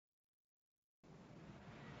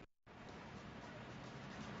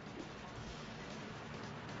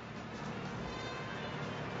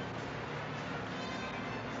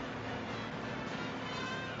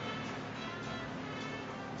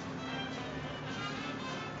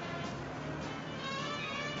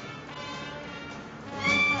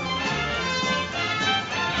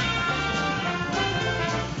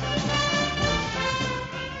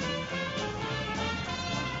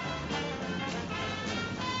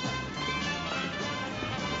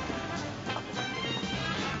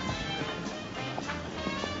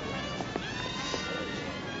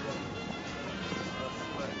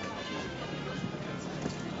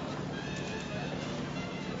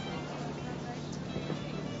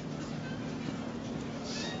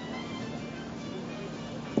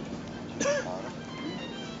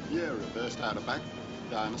burst out the back,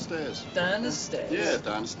 down the stairs. Down the stairs? Yeah,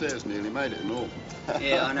 down the stairs. Nearly made it and all.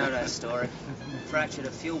 Yeah, I know that story. Fractured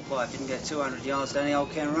a fuel pipe, didn't get 200 yards down the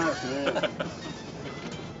old Ken Road. Yeah.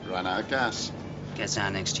 Ran out of gas. Gets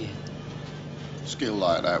out next year. Skill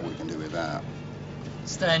like that we can do without.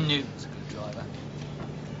 Stan Newton's a good driver.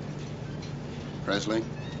 Presley?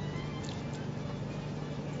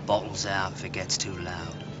 Bottles out if it gets too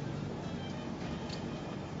loud.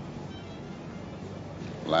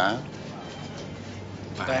 Loud?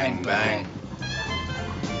 Bang, bang.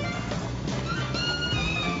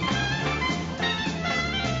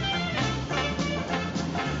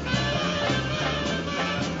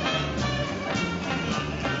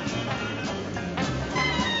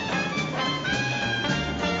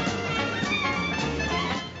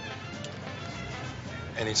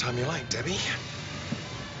 Anytime you like, Debbie.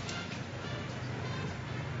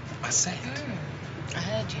 I said. I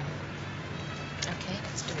heard you. Okay,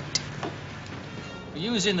 let's do it. Well,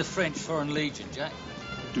 you was in the French Foreign Legion, Jack.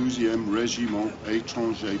 12e Régiment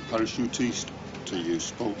Étranger Parachutiste, till you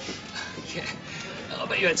spoke. Yeah, I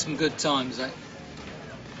bet you had some good times, eh?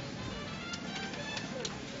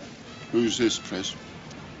 Who's this, Pres?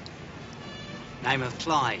 Name of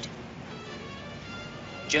Clyde.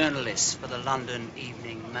 Journalist for the London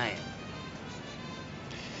Evening Mail.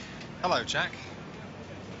 Hello, Jack.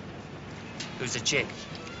 Who's the chick?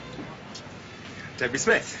 Debbie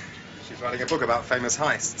Smith. She's writing a book about famous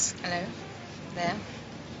heists. Hello. There.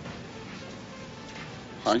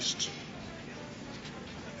 Heists?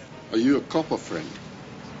 Are you a copper friend?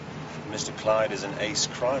 Mr. Clyde is an ace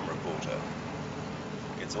crime reporter.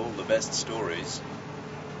 Gets all the best stories.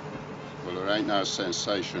 Well, there ain't no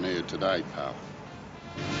sensation here today, pal.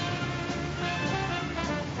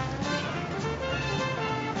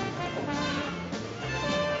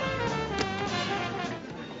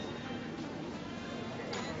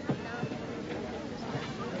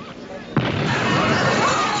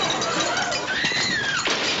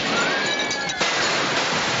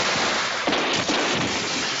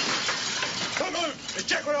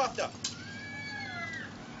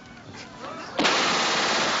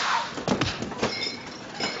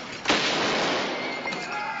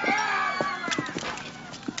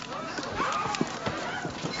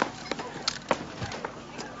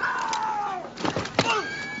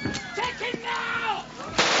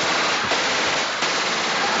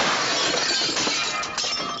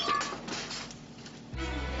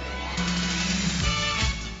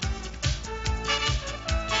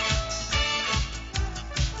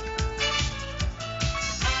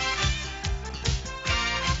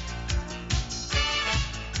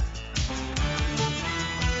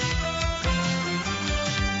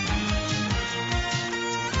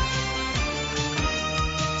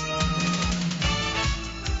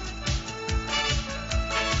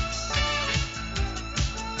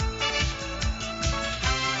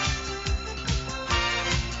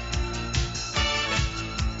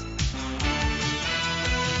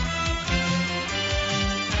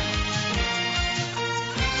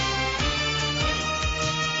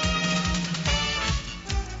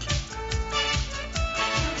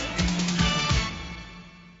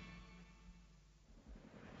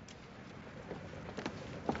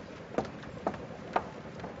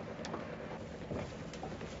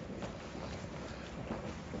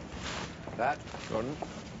 That? Gordon?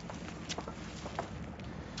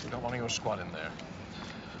 We got one of your squad in there.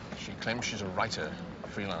 She claims she's a writer,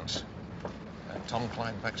 freelance. And Tom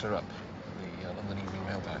Clyde backs her up. The London Evening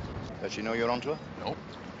Mail guy. Does she know you're onto her? No.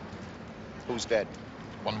 Who's dead?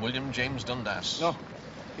 One William James Dundas. No.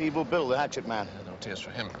 Evil Bill, the hatchet man. No tears for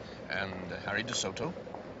him. And Harry De Soto.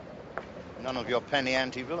 None of your penny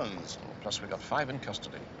anti-villains. Oh, plus we got 5 in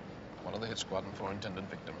custody. 1 of the hit squad and 4 intended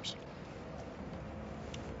victims.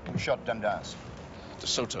 Who shot Dundas? De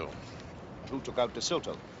Soto. Who took out De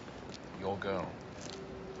Soto? Your girl.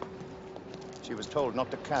 She was told not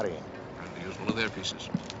to carry him. And to use one of their pieces.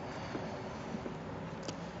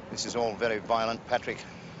 This is all very violent, Patrick.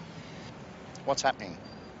 What's happening?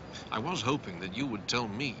 I was hoping that you would tell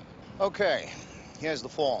me. Okay, here's the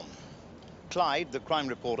form. Clyde, the crime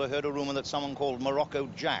reporter, heard a rumor that someone called Morocco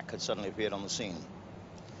Jack had suddenly appeared on the scene.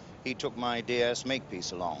 He took my DS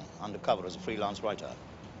Makepeace along, undercover as a freelance writer.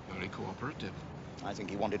 Very cooperative. I think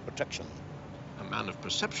he wanted protection. A man of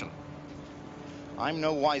perception. I'm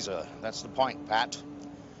no wiser. That's the point, Pat.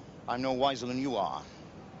 I'm no wiser than you are.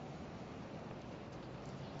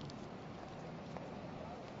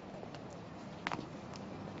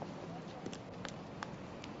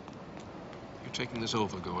 You're taking this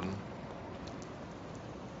over, Gordon?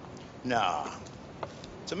 Nah.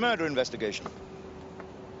 It's a murder investigation.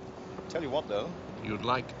 Tell you what, though. You'd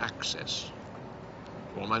like access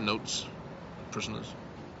to all my notes, prisoners.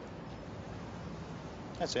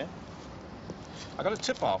 That's it. I got a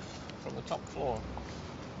tip-off from the top floor.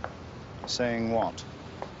 Saying what?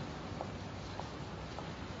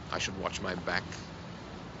 I should watch my back.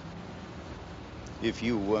 If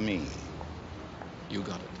you were me. You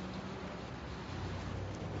got it.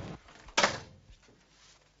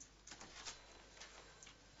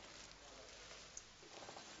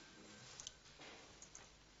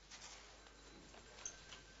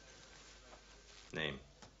 Name.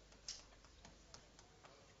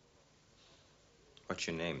 What's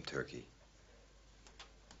your name, Turkey?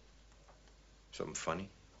 Something funny?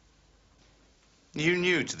 You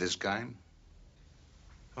new to this game?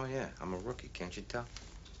 Oh, yeah, I'm a rookie, can't you tell?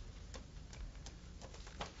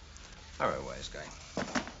 All right, wise guy.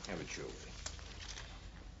 Have it your way.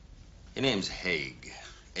 Your name's Haig.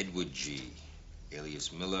 Edward G.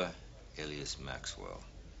 Alias Miller, alias Maxwell.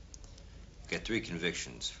 You got 3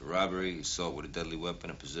 convictions for robbery, assault with a deadly weapon,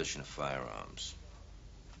 and possession of firearms.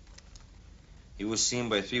 You were seen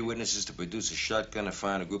by 3 witnesses to produce a shotgun and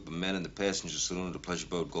fire on a group of men in the passenger saloon of the pleasure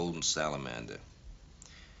boat Golden Salamander,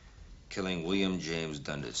 killing William James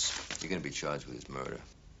Dundas. You're going to be charged with his murder.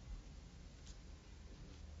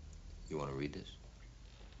 You want to read this?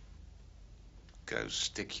 Go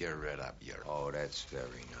stick your red up your... Oh, that's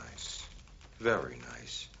very nice. Very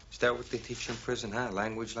nice. Is that what they teach you in prison, huh?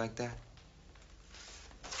 Language like that?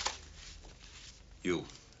 You,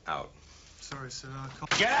 out. Sorry, sir, I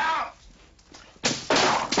can't... Get out!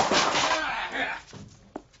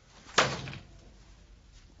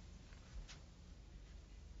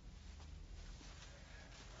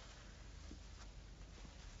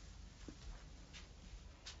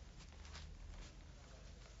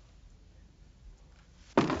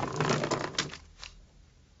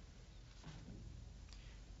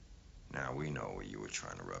 Now, we know what you were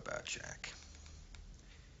trying to rub out, Jack.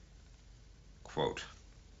 Quote,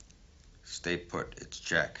 stay put, it's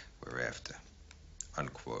Jack we're after.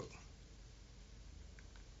 Unquote.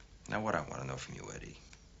 Now, what I want to know from you, Eddie,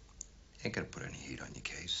 ain't gonna put any heat on your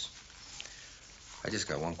case. I just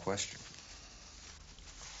got one question.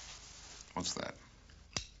 What's that?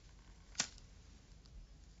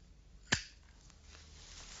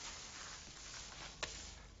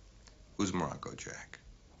 Who's Morocco Jack?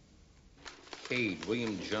 Cade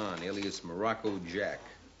William John, alias Morocco Jack.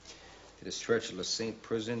 Did a stretch at La Sainte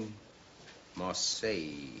Prison,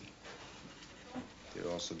 Marseille.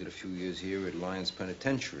 Also did a few years here at Lyons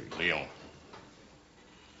Penitentiary. Lyon.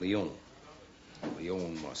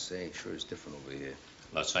 Lyon, Marseille. Sure is different over here.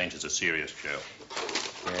 La Sainte is a serious jail.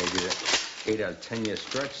 Yeah, he did an 8 out of 10-year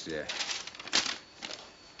stretch there.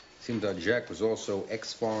 Seems that Jack was also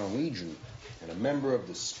ex-Foreign Legion and a member of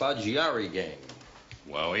the Spaggiari gang.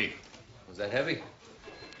 Wowie. Was that heavy?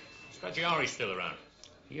 Spaggiari's still around.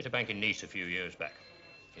 He hit a bank in Nice a few years back.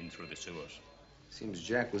 In through the sewers. Seems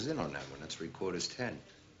Jack was in on that one. That's 3/4 10.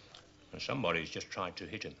 And somebody's just tried to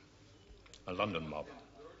hit him. A London mob.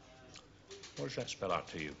 What does that spell out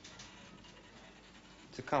to you?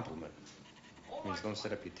 It's a compliment. It means don't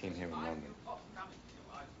set up your team here in London.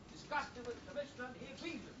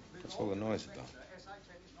 What's all the noise about?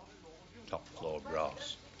 Top floor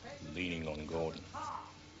brass. Leaning on Gordon.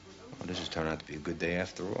 Well, this has turned out to be a good day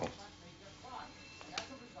after all.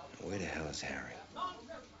 Where the hell is Harry?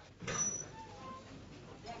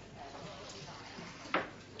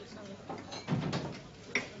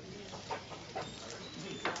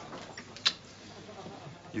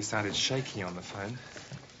 You sounded shaky on the phone.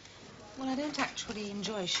 Well, I don't actually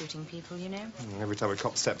enjoy shooting people, you know. Every time a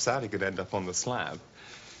cop steps out, he could end up on the slab.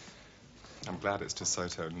 I'm glad it's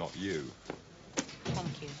DeSoto, not you.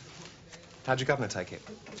 Thank you. How'd your governor take it?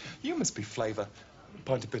 You must be flavour...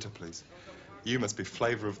 Pint of bitter, please. You must be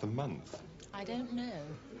flavour of the month. I don't know.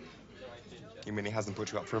 You mean he hasn't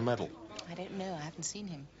put you up for a medal? I don't know. I haven't seen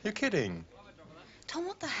him. You're kidding. Tom,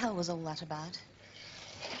 what the hell was all that about?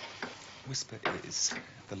 Whisper is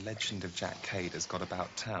the legend of Jack Cade has got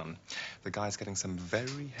about town. The guy's getting some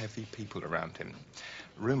very heavy people around him.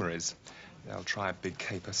 Rumour is they'll try a big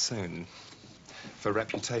caper soon. For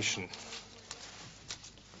reputation.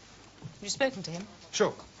 Have you spoken to him?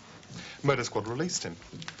 Sure. Murder Squad released him.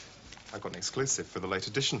 I've got an exclusive for the late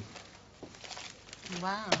edition.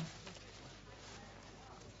 Wow.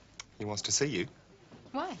 He wants to see you.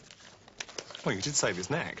 Why? Well, you did save his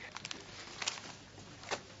neck.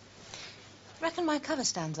 Reckon my cover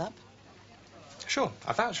stands up? Sure,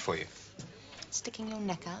 I vouch for you. Sticking your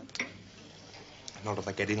neck out? Not if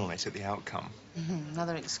I get in on it at the outcome.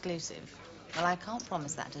 Another exclusive. Well, I can't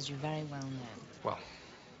promise that, as you very well know. Well,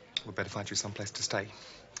 we'd better find you someplace to stay.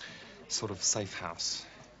 Sort of safe house.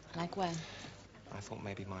 Like where? I thought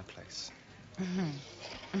maybe my place.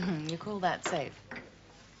 You call that safe?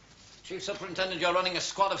 Chief Superintendent, you're running a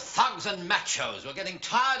squad of thugs and machos. We're getting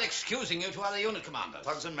tired excusing you to other unit commanders.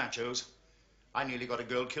 Thugs and machos? I nearly got a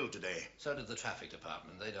girl killed today. So did the traffic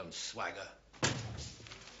department. They don't swagger.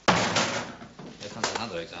 Here comes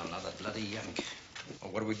another examiner, that bloody Yank.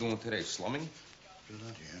 Well, what are we doing today? Slumming?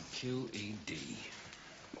 Bloody hell. QED.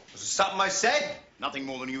 Was it something I said? Nothing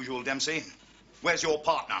more than usual, Dempsey. Where's your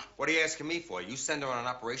partner? What are you asking me for? You send her on an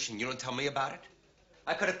operation, you don't tell me about it?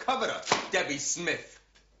 I could have covered her, Debbie Smith.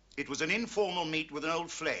 It was an informal meet with an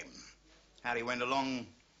old flame. Harry went along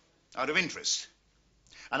out of interest.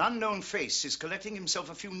 An unknown face is collecting himself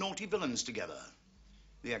a few naughty villains together.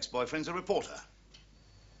 The ex-boyfriend's a reporter.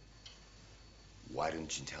 Why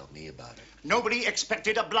didn't you tell me about it? Nobody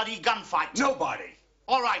expected a bloody gunfight. Nobody.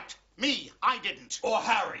 All right. Me. I didn't. Or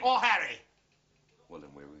Harry. Or Harry. Well, then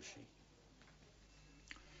where is she?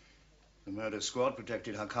 The murder squad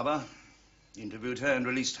protected her cover, interviewed her and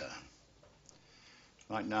released her.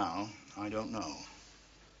 Right now, I don't know.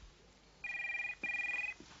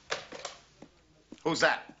 Who's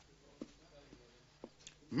that?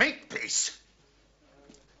 Makepeace.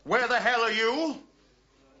 Where the hell are you?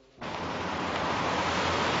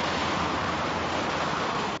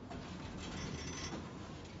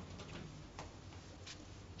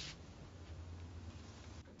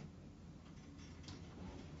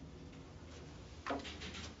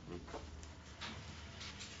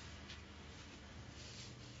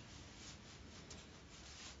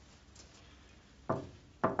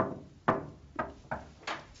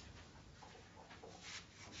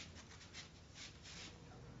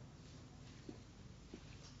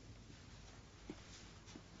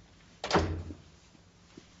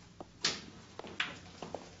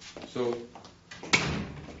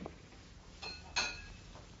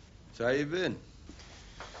 So how you been?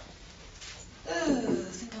 Oh, I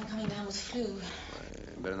think I'm coming down with flu.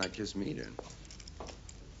 Better not kiss me then.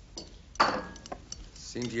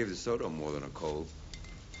 Seemed to give the soda more than a cold.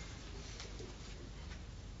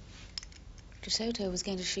 DeSoto was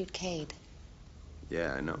going to shoot Cade.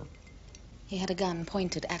 Yeah, I know. He had a gun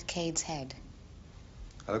pointed at Cade's head.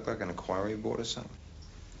 I look like an inquiry board or something.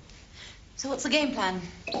 So what's the game plan?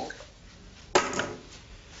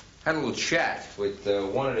 Had a little chat with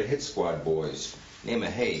one of the hit squad boys, named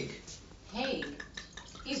Haig. Haig?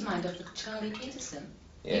 He's lined up with Charlie Peterson.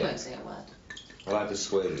 Yeah. He won't say a word. Well, I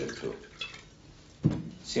persuaded him to.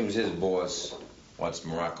 Seems his boss wants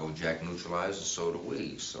Morocco Jack neutralized, and so do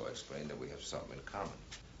we. So I explained that we have something in common.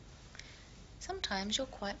 Sometimes you're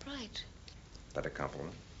quite right. That a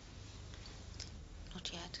compliment?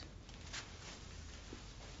 Not yet.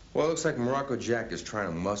 Well, it looks like Morocco Jack is trying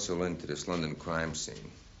to muscle into this London crime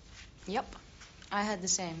scene. Yep. I heard the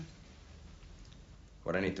same.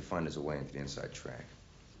 What I need to find is a way into the inside track.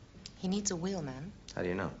 He needs a wheelman. How do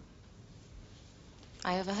you know?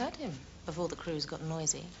 I overheard him before the crews got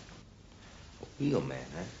noisy. A wheelman,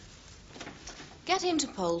 huh? Get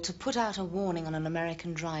Interpol to put out a warning on an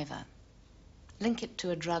American driver. Link it to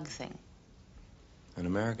a drug thing. An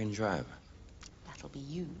American driver? That'll be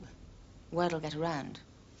you. Word'll get around.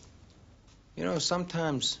 You know,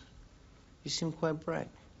 sometimes you seem quite bright.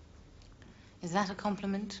 Is that a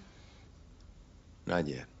compliment? Not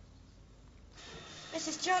yet.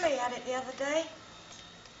 Mrs. Jolly had it the other day.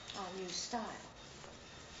 Our new style.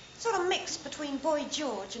 Sort of mix between Boy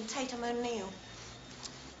George and Tatum O'Neill.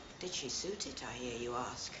 Did she suit it, I hear you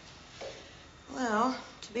ask? Well,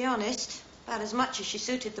 to be honest, about as much as she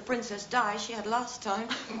suited the Princess Di she had last time.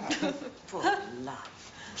 Poor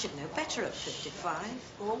love. Should know better at 55.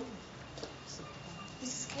 Oh.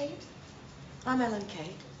 Mrs. Cade? I'm Ellen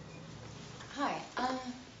Cade. Hi.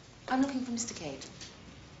 I'm looking for Mr. Cade.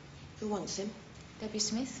 Who wants him? Debbie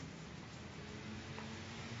Smith?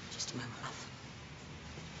 Just a moment, love.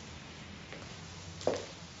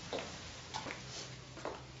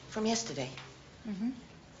 From yesterday? Mm-hmm.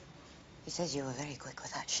 He says you were very quick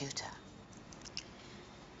with that shooter.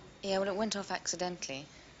 Yeah, well, it went off accidentally.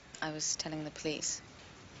 I was telling the police.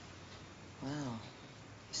 Well,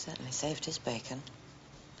 you certainly saved his bacon.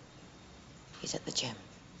 He's at the gym.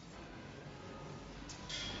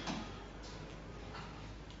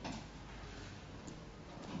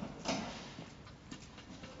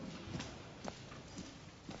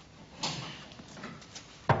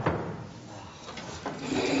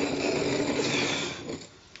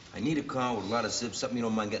 I need a car with a lot of zips, something you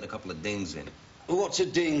don't mind getting a couple of dings in. What's a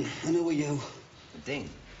ding? And who are you? A ding?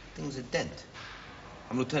 Ding's a dent.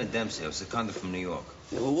 I'm Lieutenant Dempsey. I was seconded from New York.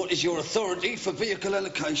 Yeah, well, what is your authority for vehicle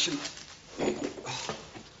allocation?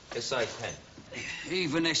 SI-10.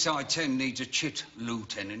 Even SI-10 needs a chit,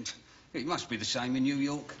 Lieutenant. It must be the same in New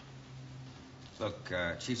York. Look,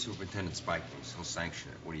 Chief Superintendent Spikings, he'll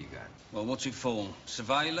sanction it. What do you got? Well, what's it for?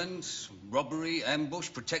 Surveillance, robbery,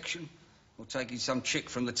 ambush, protection? Or taking some chick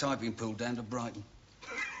from the typing pool down to Brighton?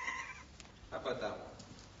 How about that one?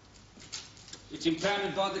 It's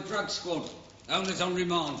impounded by the drug squad. Owner's on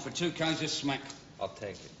remand for 2 cones of smack. I'll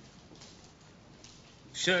take it.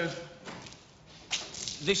 Sir,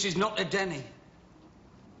 this is not a Danny.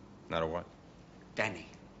 Not a what? Danny.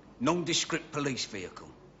 Nondescript police vehicle.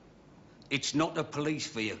 It's not a police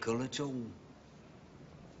vehicle at all.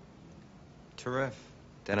 Terrific.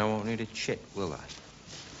 Then I won't need a chit, will I?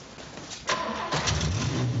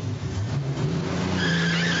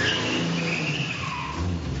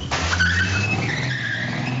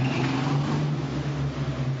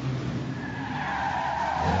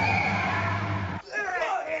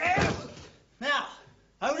 Now,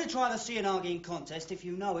 only try the seeing arguing contest if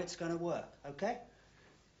you know it's going to work, okay?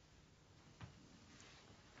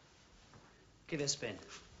 Give it a spin.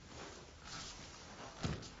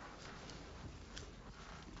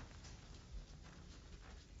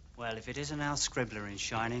 Well, if it isn't our scribbler in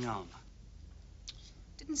shining armour.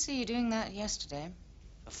 Didn't see you doing that yesterday.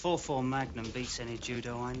 A 4-4 Magnum beats any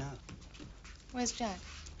judo I know. Where's Jack?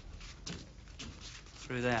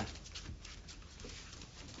 Through there.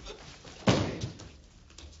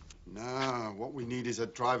 Nah, what we need is a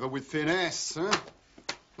driver with finesse, huh?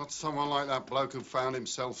 Not someone like that bloke who found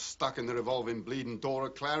himself stuck in the revolving bleeding door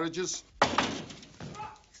at Claridge's.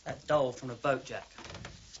 That doll from the boat, Jack.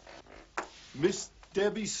 Miss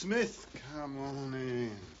Debbie Smith, come on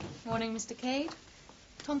in. Morning, Mr. Cade.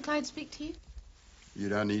 Tom Clyde speak to you? You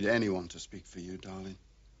don't need anyone to speak for you, darling.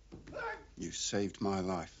 You saved my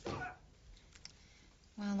life.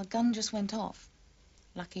 Well, the gun just went off.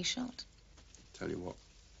 Lucky shot. Tell you what.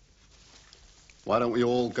 Why don't we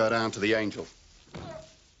all go down to the Angel?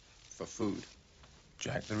 For food.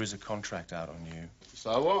 Jack, there is a contract out on you.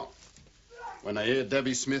 So what? When I hear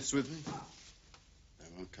Debbie Smith's with me, they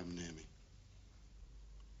won't come near me.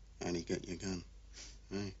 Annie, get your gun.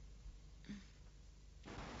 Hey?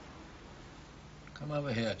 Come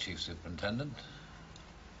over here, Chief Superintendent.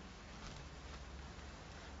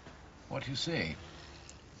 What do you see?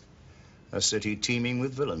 A city teeming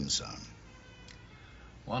with villains, sir.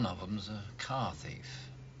 One of them's a car thief.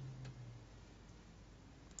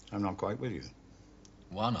 I'm not quite with you.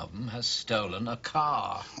 One of them has stolen a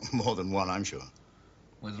car. More than one, I'm sure.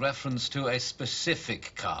 With reference to a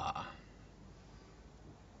specific car.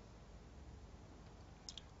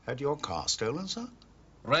 Had your car stolen, sir?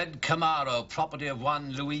 Red Camaro, property of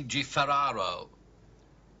one Luigi Ferraro.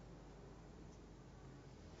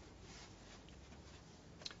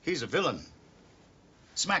 He's a villain.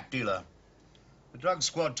 Smack dealer. The drug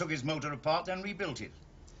squad took his motor apart, then rebuilt it.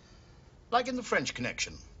 Like in the French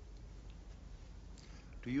Connection.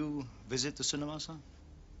 Do you visit the cinema, sir?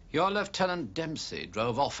 Your Lieutenant Dempsey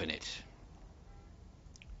drove off in it.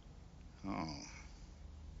 Oh.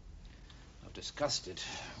 I've discussed it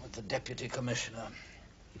with the Deputy Commissioner.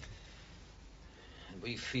 And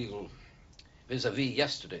we feel, vis-a-vis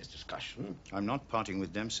yesterday's discussion... I'm not parting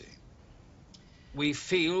with Dempsey. We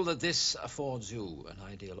feel that this affords you an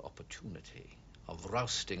ideal opportunity of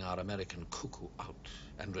rousting our American cuckoo out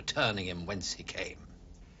and returning him whence he came.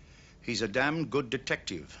 He's a damn good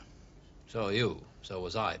detective. So are you. So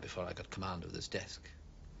was I before I got command of this desk.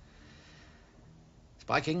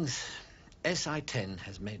 Spikings, SI-10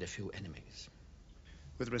 has made a few enemies.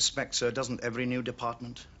 With respect, sir, doesn't every new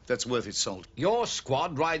department? That's worth its salt. Your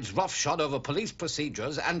squad rides roughshod over police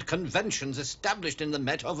procedures and conventions established in the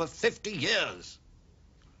Met over 50 years.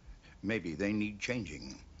 Maybe they need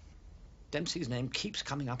changing. Dempsey's name keeps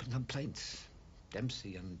coming up in complaints.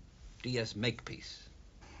 Dempsey and DS Makepeace.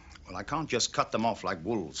 Well, I can't just cut them off like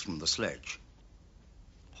wolves from the sledge.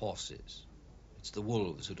 Horses. It's the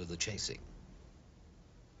wolves who do the chasing.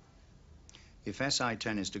 If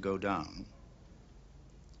SI-10 is to go down,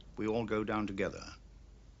 we all go down together.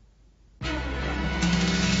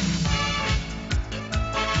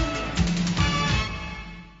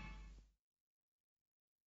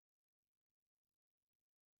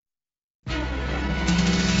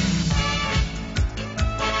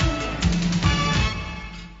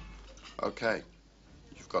 Okay.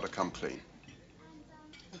 You've got to come clean.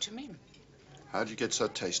 What do you mean? How'd you get so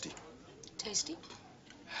tasty? Tasty?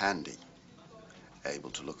 Handy. Able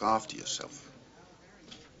to look after yourself.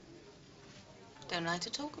 Don't like to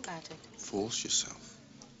talk about it. Force yourself.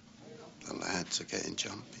 The lads are getting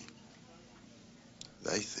jumpy.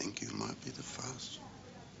 They think you might be the fuss.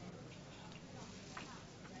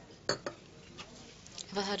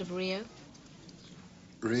 Ever heard of Rio?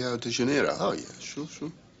 Rio de Janeiro? Oh, yeah, sure.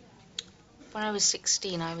 When I was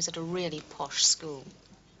 16, I was at a really posh school.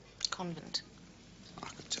 Convent. I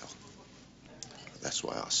could tell. That's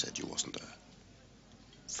why I said you wasn't a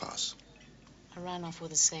fuss. I ran off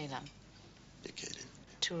with a sailor. You're kidding.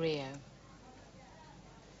 To Rio.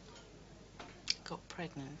 Got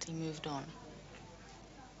pregnant. He moved on.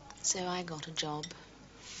 So I got a job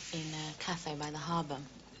in a cafe by the harbour.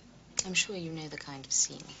 I'm sure you know the kind of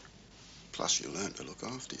scene. Plus, you learned to look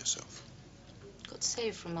after yourself. Got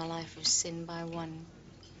saved from a life of sin by one,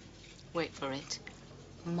 wait for it,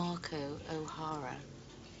 Marco O'Hara,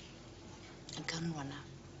 a gun runner.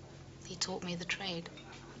 He taught me the trade.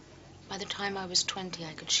 By the time I was 20,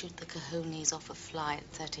 I could shoot the cojones off a fly at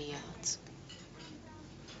 30 yards.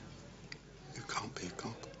 You can't be a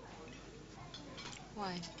cop.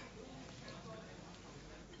 Why?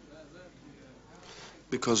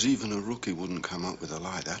 Because even a rookie wouldn't come up with a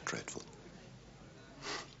lie that dreadful.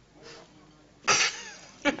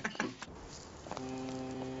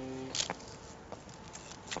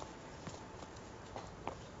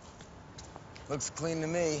 Looks clean to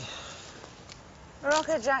me.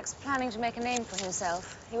 Morocco Jack's planning to make a name for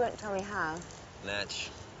himself. He won't tell me how. Natch.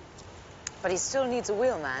 But he still needs a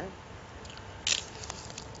wheelman.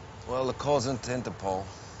 Well, the call's into Interpol.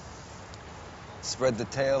 Spread the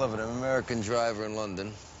tale of an American driver in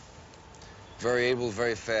London. Very able,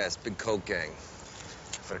 very fast. Big coke gang.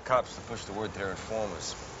 For the cops to push the word to their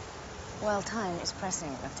informers. Well, time is pressing,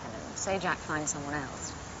 Lieutenant. Say Jack finds someone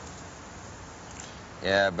else.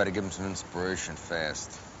 Yeah, I better give him some inspiration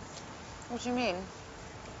fast. What do you mean?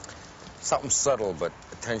 Something subtle, but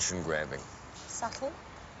attention-grabbing. Subtle?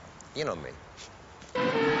 You know me.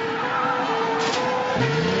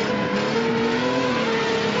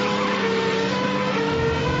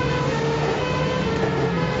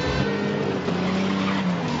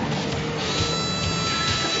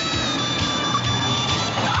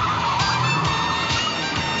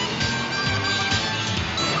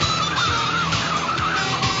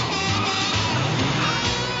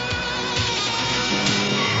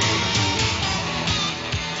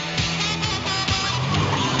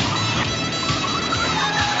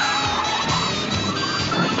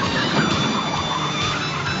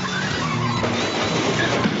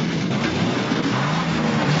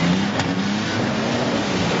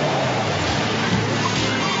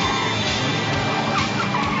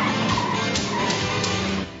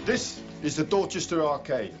 It's the Dorchester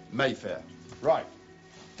Arcade, Mayfair. Right.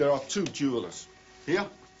 There are two jewellers, here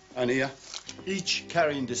and here, each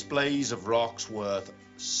carrying displays of rocks worth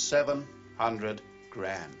 700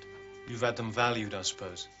 grand. You've had them valued, I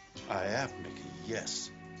suppose. I have, Mickey, yes.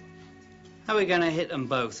 How are we going to hit them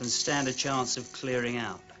both and stand a chance of clearing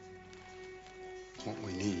out? What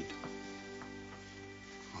we need,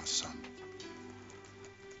 my son,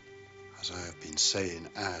 as I have been saying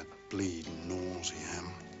ad bleed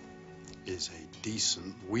nauseam, is a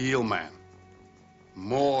decent wheelman.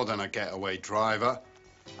 More than a getaway driver,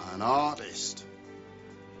 an artist.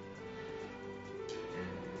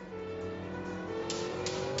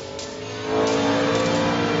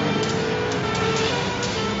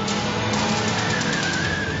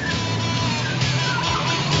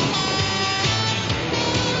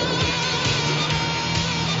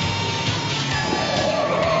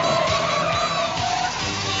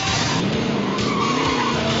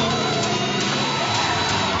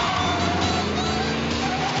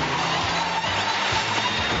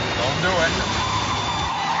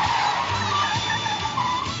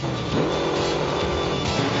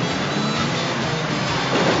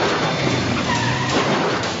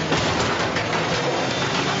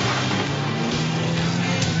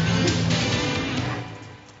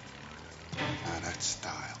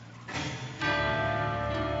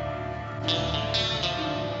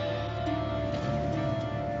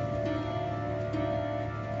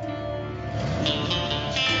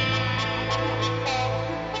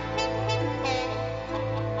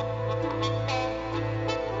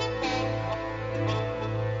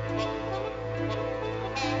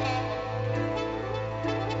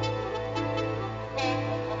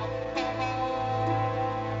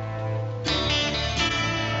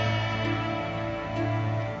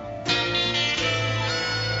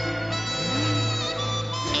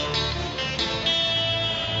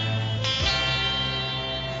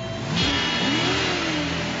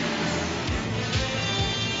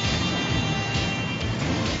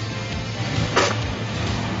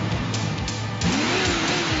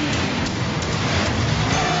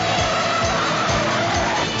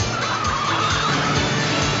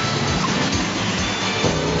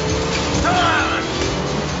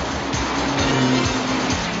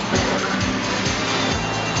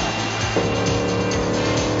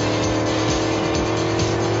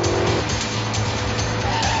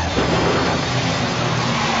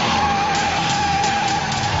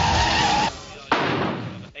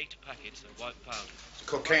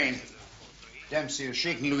 Cocaine. Dempsey is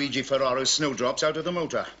shaking Luigi Ferraro's snowdrops out of the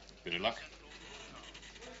motor. Bit of luck.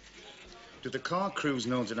 Do the car crews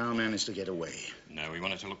know that our man is to get away? No, we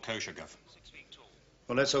want it to look kosher, Guff.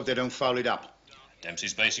 Well, let's hope they don't foul it up.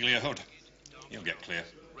 Dempsey's basically a hood. He'll get clear.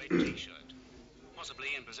 Red T-shirt. Possibly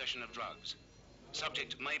in possession of drugs.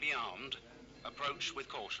 Subject may be armed. Approach with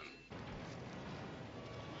caution.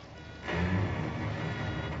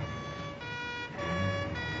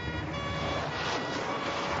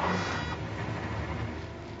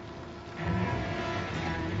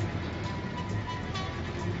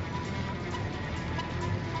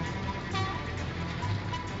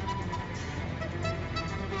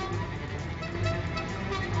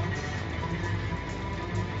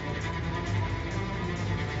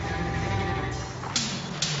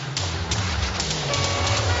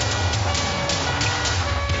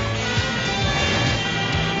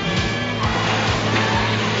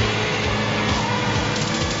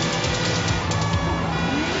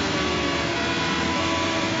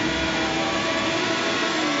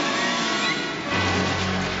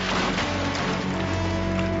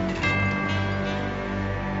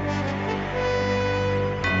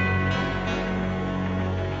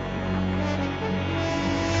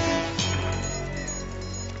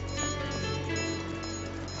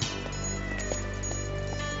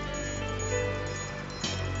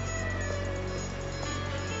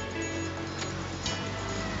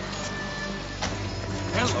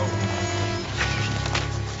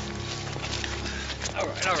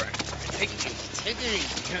 All right. Take it easy. Take it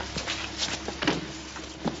easy.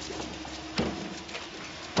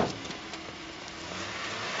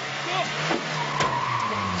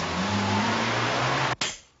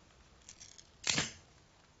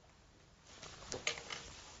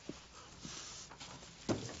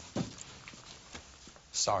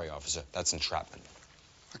 Sorry, officer. That's entrapment.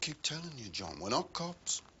 I keep telling you, John, we're not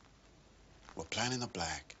cops. We're planning a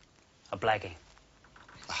black. A blackie.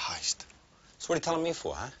 A heist. So what are you telling me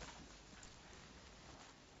for, huh?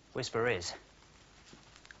 Whisper is,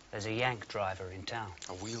 there's a Yank driver in town.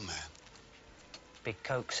 A wheelman. Big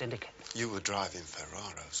coke syndicate. You were driving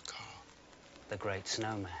Ferraro's car. The Great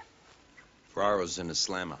Snowman. Ferraro's in a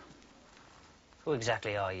slammer. Who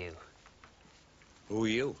exactly are you? Who are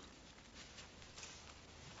you?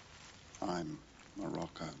 I'm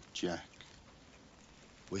Morocco Jack.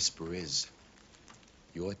 Whisper is,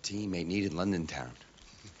 your team ain't needed in London town.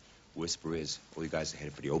 Whisper is, all you guys are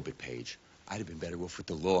headed for the obit page. I'd have been better off with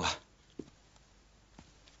the law. The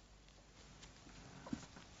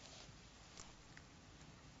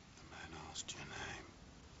man asked your name.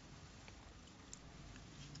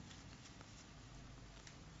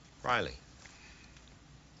 Riley.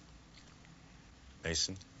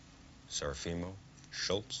 Mason, Serafimo,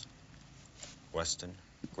 Schultz, Weston,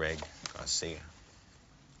 Gregg, Garcia,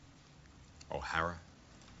 O'Hara,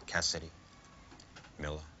 Cassidy,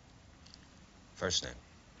 Miller. First name,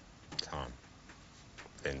 Tom,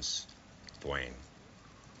 Vince, Dwayne.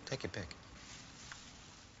 Take your pick.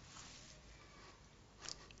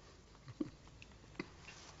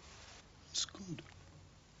 It's good.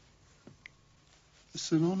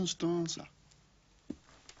 It's an honest answer.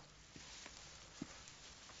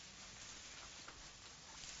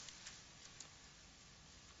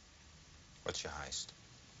 What's your heist?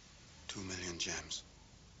 2 million gems.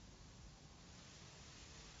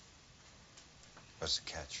 What's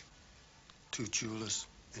the catch? 2 jewelers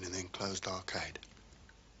in an enclosed arcade.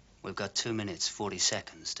 We've got 2 minutes, 40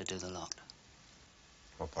 seconds to do the lot.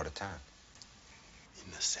 What part of town?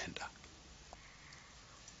 In the center.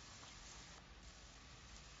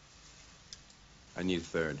 I need a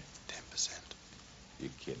third. 10%.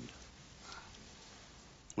 You're kidding.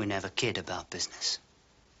 We never kid about business.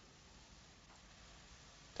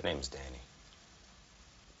 The name's Danny.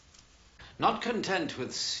 Not content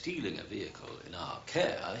with stealing a vehicle in our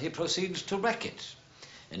care, he proceeds to wreck it,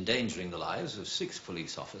 endangering the lives of 6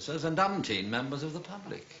 police officers and umpteen members of the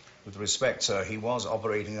public. With respect, sir, he was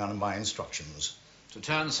operating under my instructions. To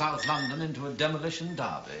turn South London into a demolition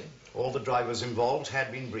derby? All the drivers involved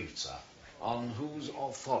had been briefed, sir. On whose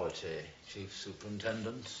authority, Chief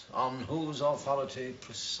Superintendent? On whose authority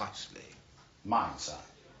precisely? Mine, sir.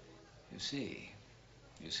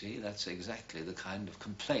 You see, that's exactly the kind of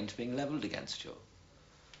complaint being leveled against you.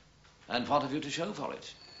 And what have you to show for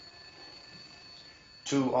it?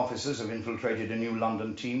 2 officers have infiltrated a new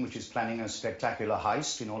London team which is planning a spectacular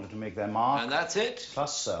heist in order to make their mark. And that's it?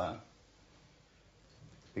 Plus, sir,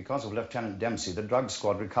 because of Lieutenant Dempsey, the drug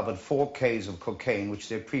squad recovered 4 Ks of cocaine which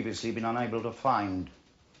they've previously been unable to find.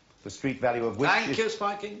 The street value of which Thank you,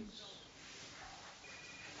 Spikings.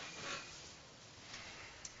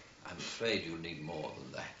 I'm afraid afraid you need more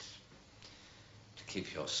than that. To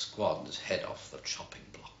keep your squad's head off the chopping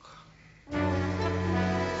block.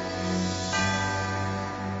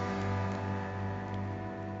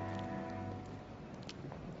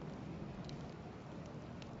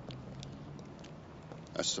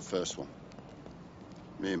 That's the first one.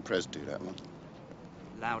 Me and Prez do that one.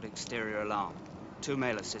 Loud exterior alarm. 2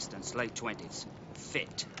 male assistants, late 20s.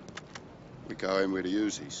 Fit. We go in with the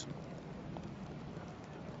Uzis.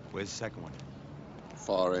 Where's the second one?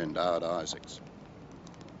 Far end, Howard Isaacs.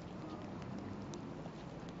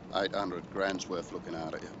 800 grand's worth looking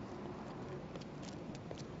out at you.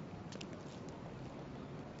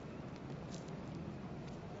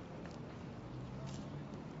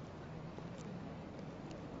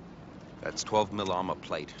 That's 12 mil armor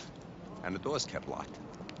plate. And the door's kept locked.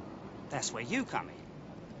 That's where you come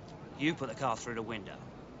in. You put the car through the window.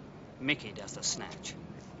 Mickey does the snatch.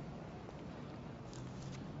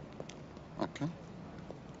 Okay.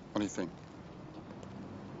 What do you think?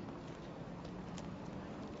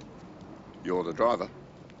 You're the driver,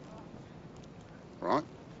 right?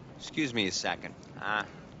 Excuse me a second.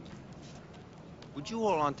 Would you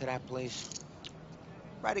hold on to that, please?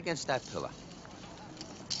 Right against that pillar.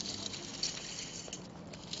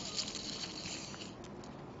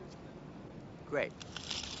 Great.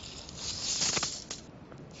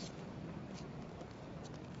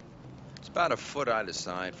 It's about a foot either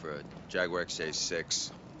side for a Jaguar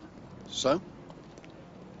XJ6. So?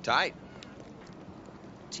 Tight.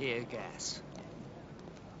 Tear gas.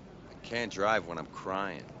 I can't drive when I'm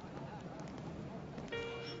crying.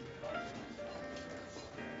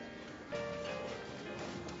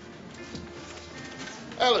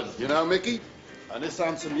 Ellen, you know Mickey? And this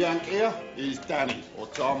handsome Yank here is Danny, or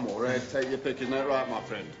Tom, or Ed. Take your pick, isn't that right, my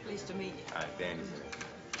friend? Pleased to meet you. Hi, Danny.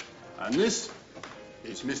 And this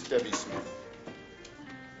is Miss Debbie Smith.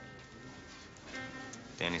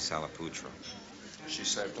 Danny Salaputro. She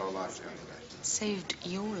saved our life the other day. Saved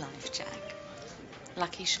your life, Jack.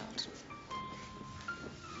 Lucky shot.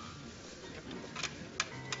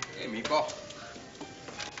 Hey, Meepo.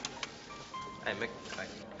 Hey, Mick. Hi.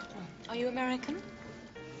 Are you American?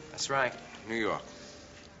 That's right. New York.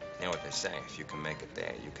 You know what they say, if you can make it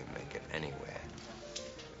there, you can make it anywhere.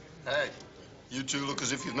 Hey, you two look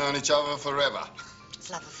as if you've known each other forever. It's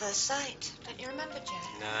love at first sight. Don't you remember, Jack?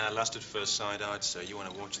 Nah, lust at first sight, I'd say. You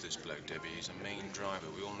want to watch this bloke, Debbie. He's a mean driver.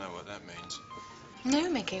 We all know what that means. No,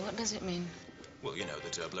 Mickey, what does it mean? Well, you know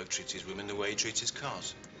that a bloke treats his women the way he treats his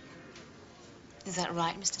cars. Is that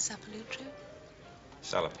right, Mr. Sapalutro?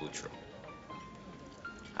 Salaputro.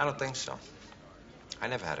 I don't think so. I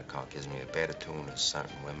never had a car gives me a better tune as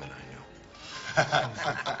certain women I know.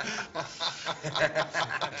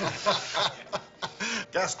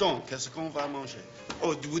 Gaston, qu'est-ce qu'on va manger?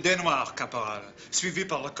 Oh, du boudin noir, caporal, suivi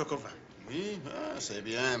par le coq au vin. Oui, c'est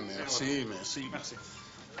bien, merci, merci. Merci.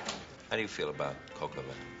 How do you feel about coq au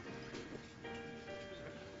vin?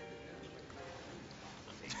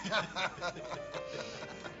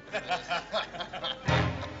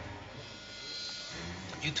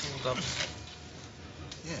 You tooled up?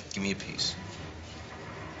 Yeah. Give me a piece.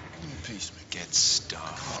 Give me a piece, Mick. Get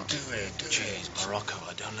stuffed. Come on, do it, do it. Jeez, Morocco,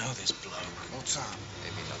 I don't know this bloke. What's up?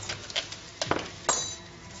 Maybe nothing.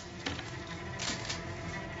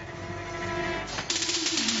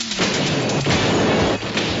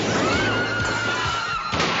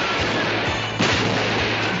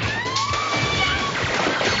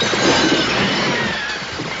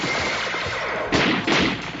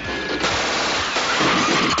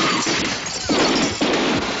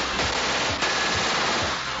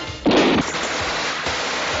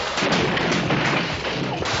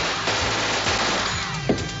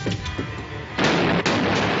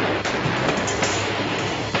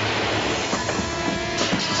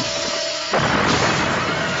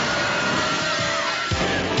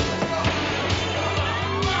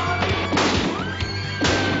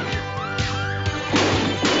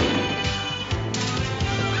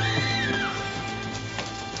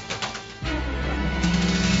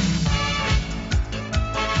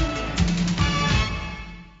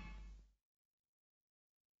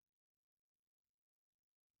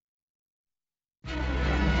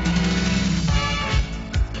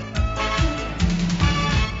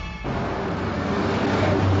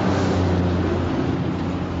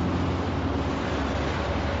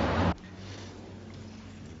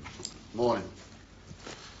 Morning.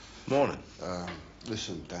 Morning.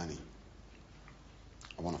 Listen, Danny.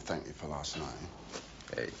 I want to thank you for last night.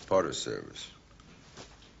 Hey, part of service.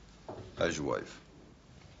 How's your wife?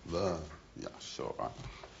 Yeah, sure,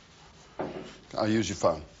 right. I'll use your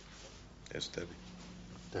phone. Yes, Debbie.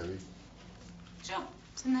 Debbie? John,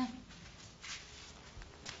 it's in there.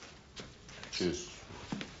 Cheers.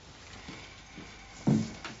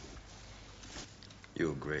 You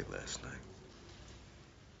were great last night.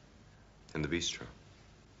 In the bistro.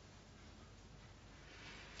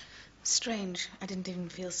 Strange. I didn't even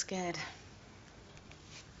feel scared.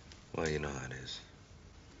 Well, you know how it is.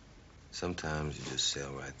 Sometimes you just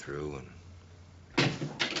sail right through, and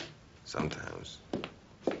sometimes...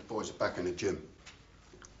 Boys are back in the gym.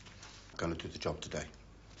 Gonna do the job today.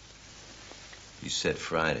 You said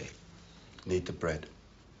Friday. Need the bread.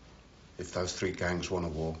 If those three gangs want a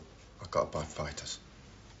war, I've got to buy fighters.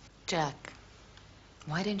 Jack,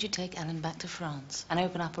 why don't you take Ellen back to France and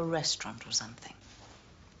open up a restaurant or something?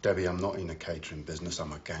 Debbie, I'm not in the catering business.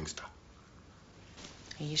 I'm a gangster.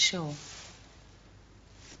 Are you sure?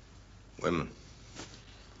 Women.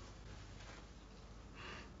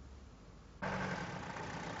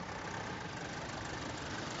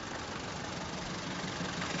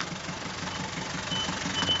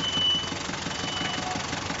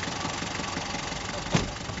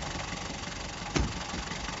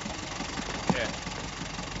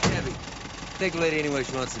 Take the lady anywhere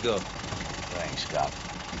she wants to go. Thanks, Scott.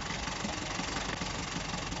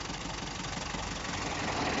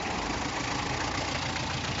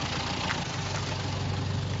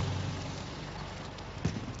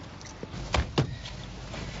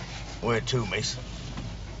 Where to, miss?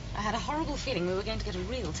 I had a horrible feeling we were going to get a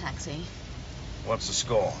real taxi. What's the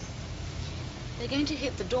score? They're going to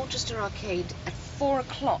hit the Dorchester Arcade at 4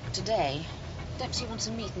 o'clock today. Dempsey wants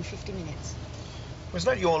a meet in 50 minutes. Was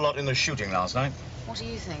that your lot in the shooting last night? What do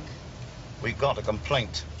you think? We got a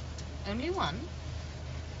complaint. Only one?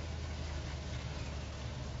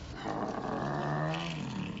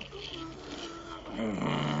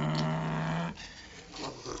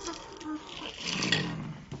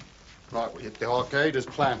 Right, we hit the arcade as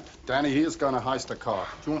planned. Danny here's going to heist a car.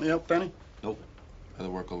 Do you want any help, Danny? Nope. I'd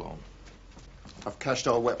work alone. I've cached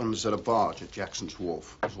our weapons at a barge at Jackson's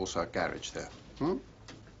Wharf. There's also a garage there. No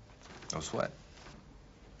sweat.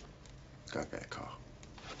 Go get a car.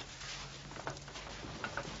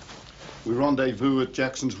 We rendezvous at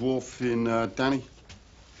Jackson's Wharf in Danny.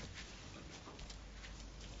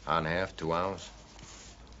 Hour and a half, 2 hours.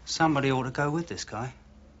 Somebody ought to go with this guy.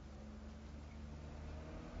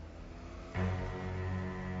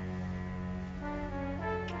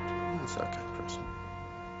 That's okay, Chris.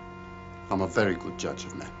 I'm a very good judge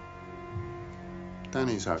of men.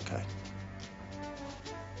 Danny's okay.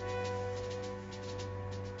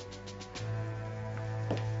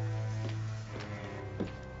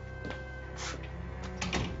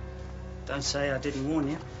 Don't say I didn't warn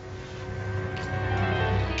you.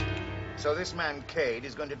 So this man, Cade,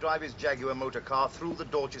 is going to drive his Jaguar motor car through the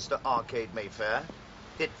Dorchester Arcade, Mayfair,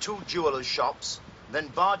 hit 2 jewelers' shops, then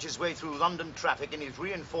barge his way through London traffic in his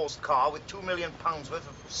reinforced car with £2 million worth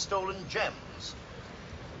of stolen gems.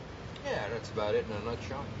 Yeah, that's about it in a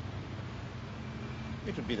nutshell.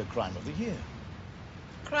 It would be the crime of the year.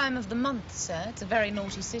 Crime of the month, sir. It's a very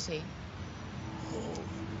naughty city. Oh,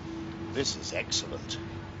 this is excellent.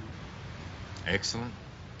 Excellent.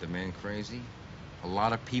 The man crazy. A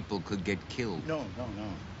lot of people could get killed. No.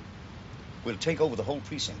 We'll take over the whole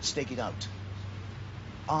precinct, stake it out.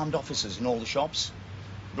 Armed officers in all the shops,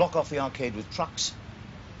 block off the arcade with trucks,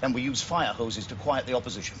 and we use fire hoses to quiet the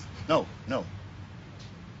opposition. No.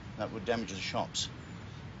 That would damage the shops.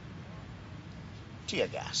 Tear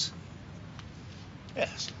gas.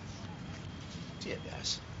 Yes. Tear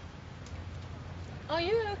gas. Are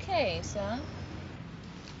you okay, sir?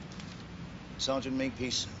 Sergeant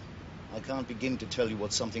Makepeace, I can't begin to tell you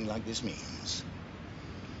what something like this means.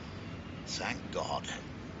 Thank God.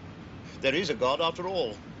 There is a God after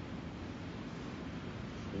all.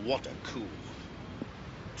 What a coup.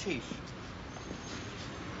 Chief.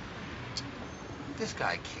 This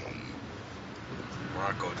guy Cade,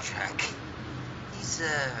 Marco Jack, he's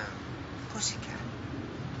a pussycat.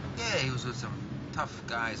 Yeah, he was with some tough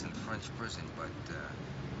guys in French prison, but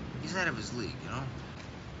he's out of his league, you know?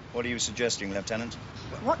 What are you suggesting, Lieutenant?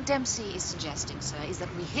 What Dempsey is suggesting, sir, is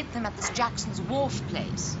that we hit them at this Jackson's Wharf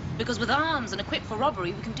place. Because with arms and equipped for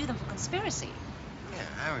robbery, we can do them for conspiracy.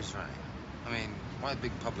 Yeah, Harry's right. I mean, why a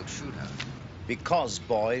big public shootout? Because,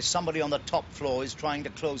 boys, somebody on the top floor is trying to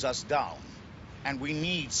close us down. And we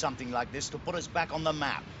need something like this to put us back on the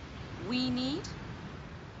map. We need?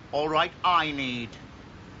 All right, I need.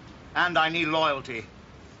 And I need loyalty.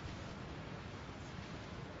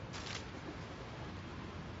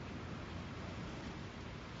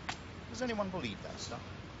 Does anyone believe that stuff?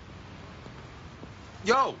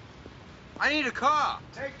 Yo! I need a car!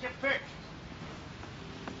 Take your pick.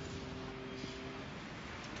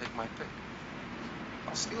 Take my pick.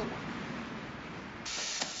 I'll steal one.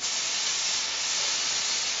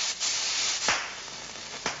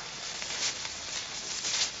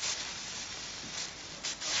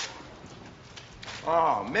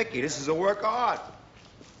 Oh, Mickey, this is a work of art.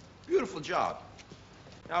 Beautiful job.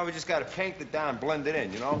 Now we just gotta paint it down, blend it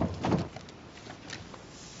in, you know?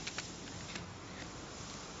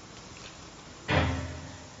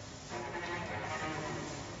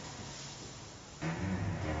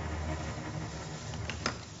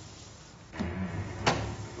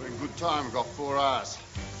 We're in good time. We've got 4 hours.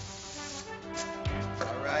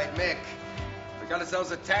 All right, Mick. We got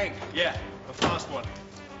ourselves a tank. Yeah, a fast one.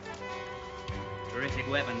 Terrific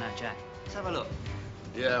weapon, that, Jack. Let's have a look.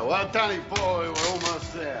 Yeah, well done, boy. We're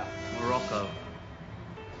almost there. Morocco.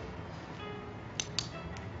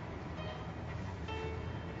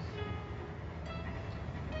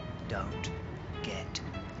 Don't get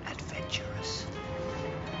adventurous.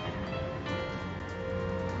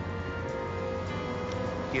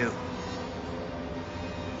 You.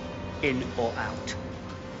 In or out?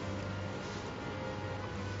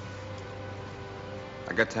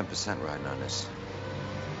 I got 10% riding on this.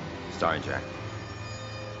 Sorry, Jack.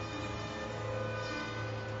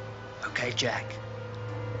 Okay, Jack.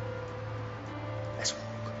 Let's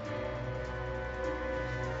walk.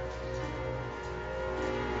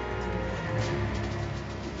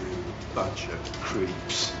 Bunch of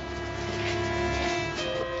creeps.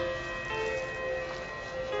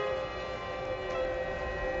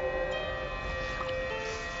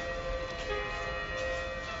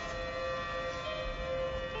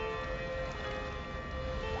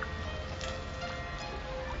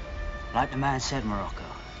 Like the man said, Morocco,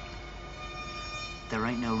 there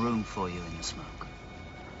ain't no room for you in the smoke.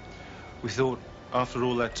 We thought, after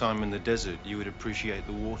all that time in the desert, you would appreciate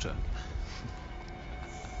the water.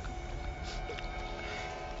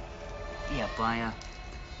 Yeah, by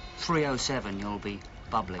 3:07 you'll be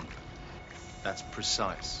bubbling. That's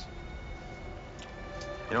precise.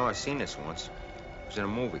 You know, I seen this once. It was in a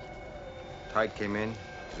movie. Tide came in,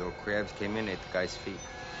 these little crabs came in, ate the guy's feet.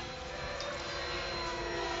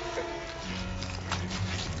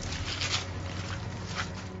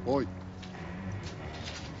 Boy.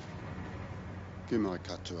 Give my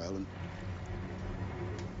cat to Ellen.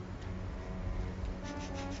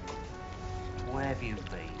 Where have you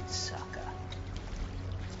been, sucker?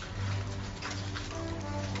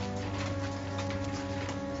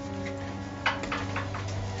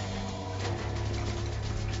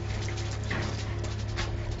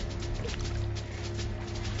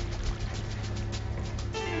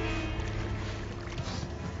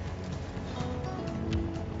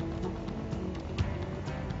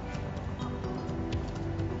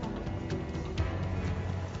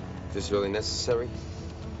 Is this really necessary?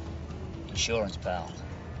 Insurance, pal.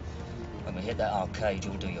 When we hit that arcade,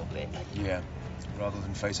 you'll do your bit. Yeah, rather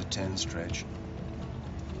than face a 10 stretch.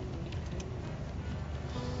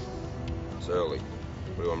 It's early.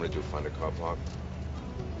 What do you want me to do, find a car park?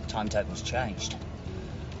 Timetable's changed.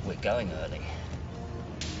 We're going early.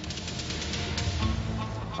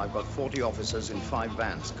 I've got 40 officers in 5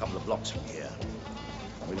 vans a couple of blocks from here.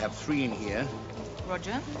 We'll have 3 in here,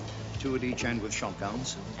 Roger. 2 at each end with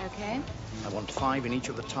shotguns. Okay. I want 5 in each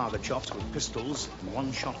of the target shops with pistols and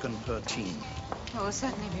 1 shotgun per team. Well, we'll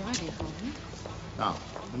certainly be ready for them. Now,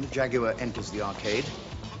 when the Jaguar enters the arcade,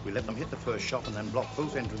 we let them hit the first shop and then block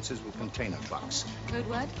both entrances with container trucks. Code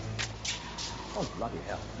word? Oh, bloody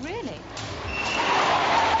hell. Really?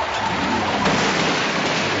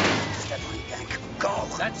 Steady, Yank. Go!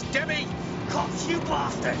 That's Debbie! Cops, you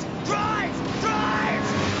bastard! Drive! Drive!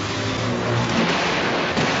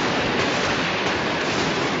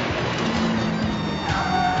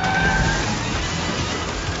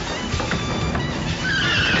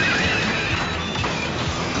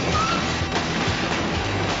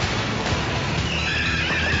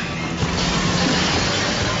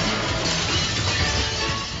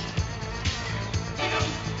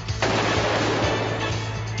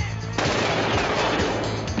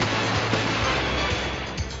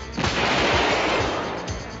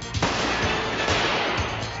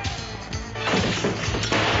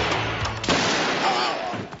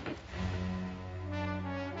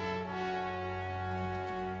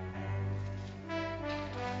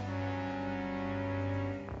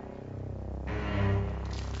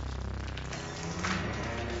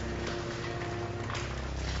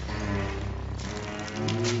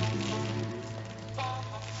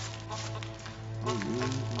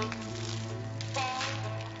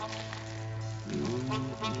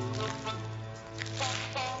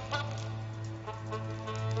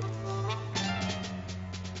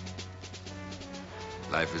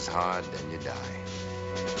 Life is hard, then you die.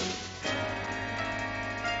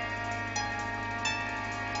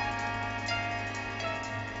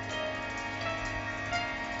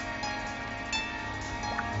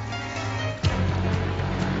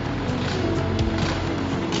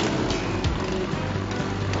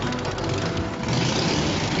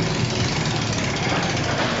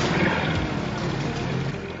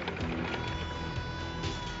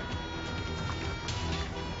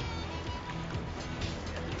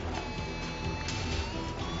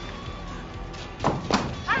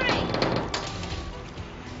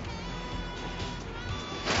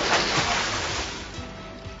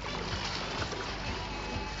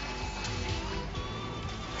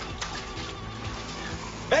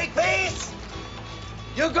 Makepeace!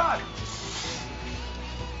 You got it.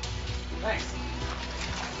 Thanks.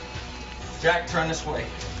 Jack, turn this way.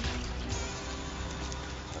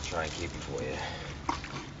 I'll try and keep it for you.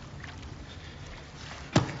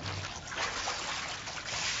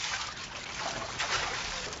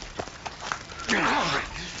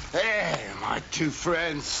 Hey, my two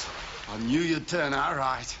friends. I knew you'd turn out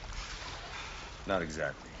right. Not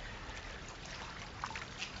exactly.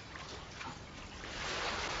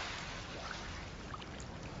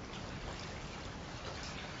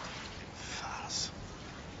 Fellas.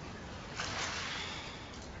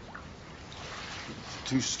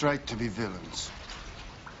 Too straight to be villains.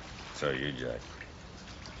 So are you, Jack.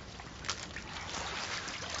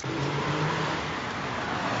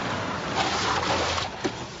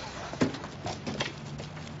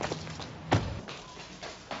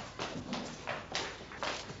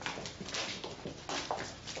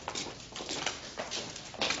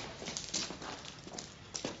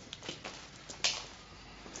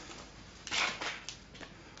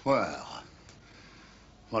 Well,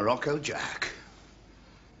 Morocco Jack,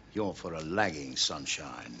 you're for a lagging,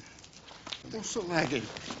 sunshine. What's a lagging?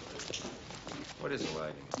 What is a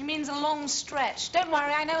lagging? He means a long stretch. Don't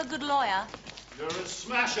worry, I know a good lawyer. You're a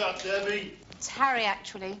smash-up, Debbie. It's Harry,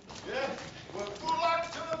 actually. Yeah? Well, good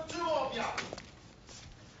luck to the two of you.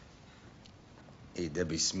 Hey,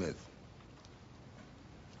 Debbie Smith.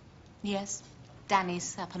 Yes, Danny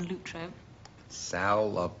Sapanlutro.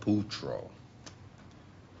 Salaputro.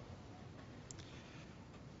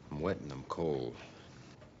 I'm wet and I'm cold.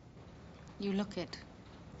 You look it.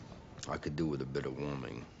 I could do with a bit of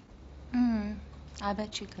warming. I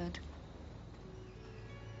bet you could.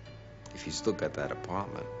 If you still got that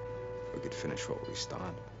apartment, we could finish what we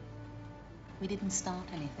started. We didn't start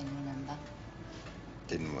anything, remember?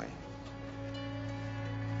 Didn't we?